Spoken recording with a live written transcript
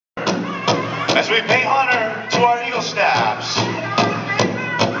as we pay honor to our Eagle staffs,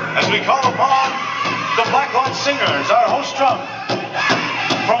 as we call upon the Black Hawk Singers, our host drum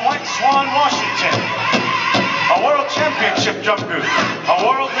from White Swan, Washington, a world championship drum group, a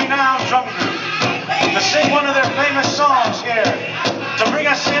world-renowned drum group, to sing one of their famous songs here, to bring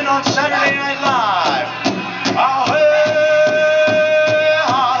us in on Saturday Night Live.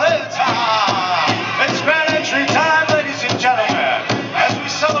 It's grand entry time, ladies and gentlemen, as we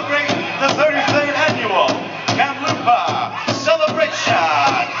celebrate the 33rd annual Kamloopa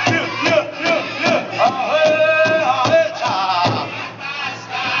celebration.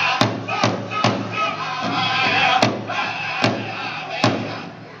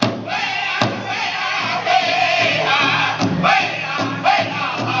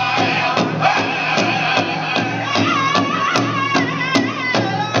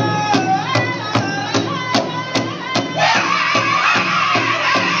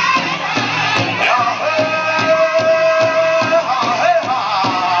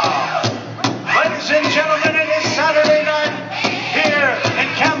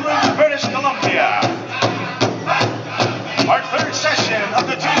 Our third session of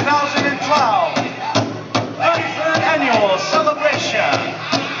the 2012 33rd annual celebration.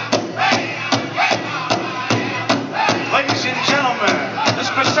 Ladies and gentlemen,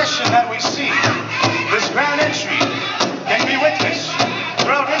 this procession that we see, this grand entry, can be witnessed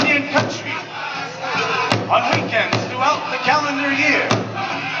throughout Indian country on weekends throughout the calendar year,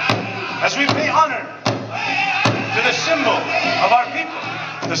 as we pay honor to the symbol of our people,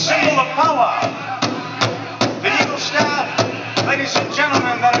 the symbol of powwow. The Eagle staff, ladies and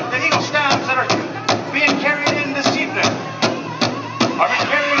gentlemen, the Eagle staffs that are being carried in this evening are being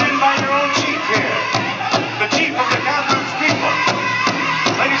carried in by their own chief here, the chief of the Kamloops people.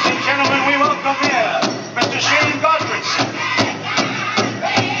 Ladies and gentlemen, we welcome in Mr. Shane Godfreyson.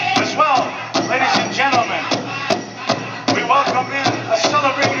 As well, ladies and gentlemen, we welcome in a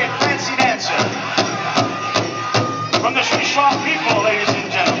celebrated fancy dancer from the Shuswap people, ladies and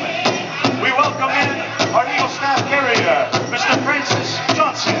gentlemen. We welcome in our Eagle staff carrier, Mr. Francis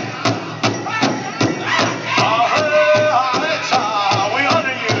Johnson. We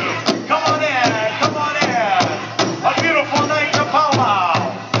honor you. Come on in, come on in. A beautiful night to powwow.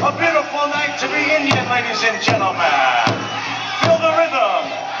 A beautiful night to be Indian, ladies and gentlemen. Feel the rhythm,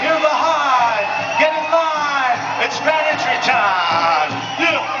 hear the high, get in line. It's grand entry time.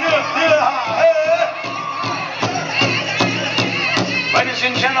 Ladies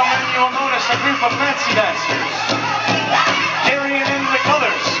and gentlemen, you'll notice a group of fancy dancers carrying in the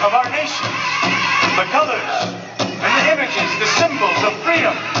colors of our nation, the colors and the images, the symbols of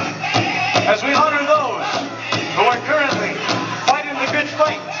freedom, as we honor those who are currently fighting the good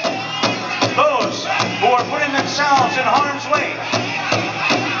fight, those who are putting themselves in harm's way.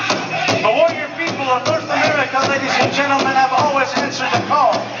 The warrior people of North America, ladies and gentlemen, have always answered the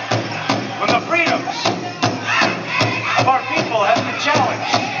call when the freedoms of our people have been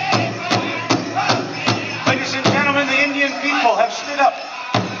challenged. Ladies and gentlemen, the Indian people have stood up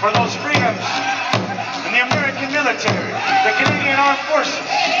for those freedoms in the American military, the Canadian Armed Forces,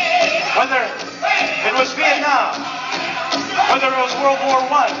 whether it was Vietnam, whether it was World War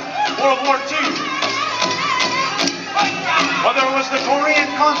I, World War II, whether it was the Korean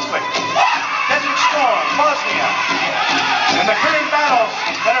conflict, Desert Storm, Bosnia, and the current battles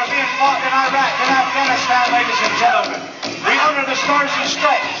that are being fought in Iraq and Afghanistan, ladies and gentlemen. We honor the Stars and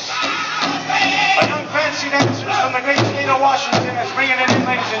Stripes. A young fancy dancer from the great state of Washington is bringing it in,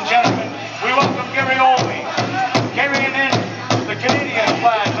 ladies and gentlemen. We welcome Gary Olney, carrying in the Canadian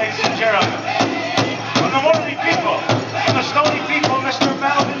flag, ladies and gentlemen. From the Morley people, from the Stony people, Mr.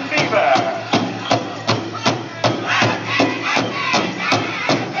 Melvin Beaver.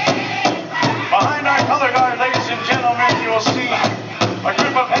 Behind our color guard, ladies and gentlemen, you will see a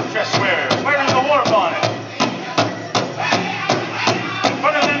group of headdress wearers wearing the war bonnet. In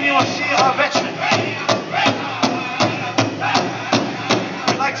front of them, you will see a veteran.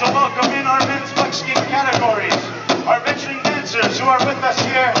 We'd like to welcome in our men's buckskin categories, our veteran dancers who are with us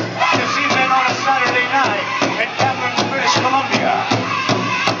here this evening on a Saturday night in Kamloops, British Columbia.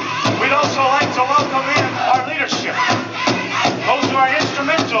 We'd also like to welcome in our leadership, those who are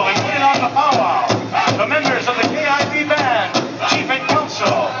instrumental in putting on the powwow, the members of the KIB band, chief and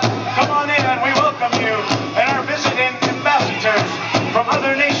council. Come on in and we welcome you and our visiting ambassadors from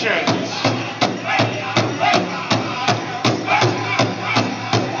other nations.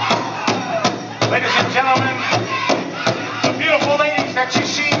 Ladies and gentlemen, the beautiful ladies that you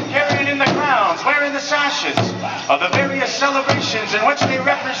see carrying in the crowns, wearing the sashes of the various celebrations in which they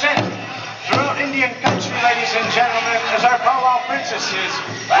represent Throughout Indian country, ladies and gentlemen, as our powwow princesses,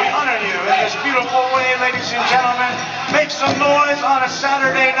 we honor you in this beautiful way, ladies and gentlemen. Make some noise on a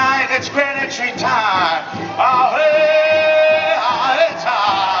Saturday night. It's grand entry time. Ah-hey, ah-hey-ta.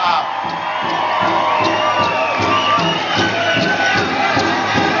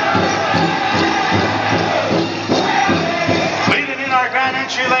 Leading in our grand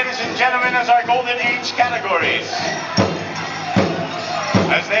entry, ladies and gentlemen, is our Golden Age categories.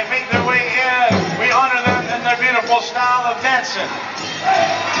 As they make their way in, we honor them in their beautiful style of dancing.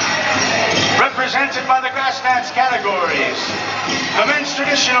 Represented by the grass dance categories, the men's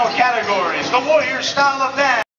traditional categories, the warrior style of dance.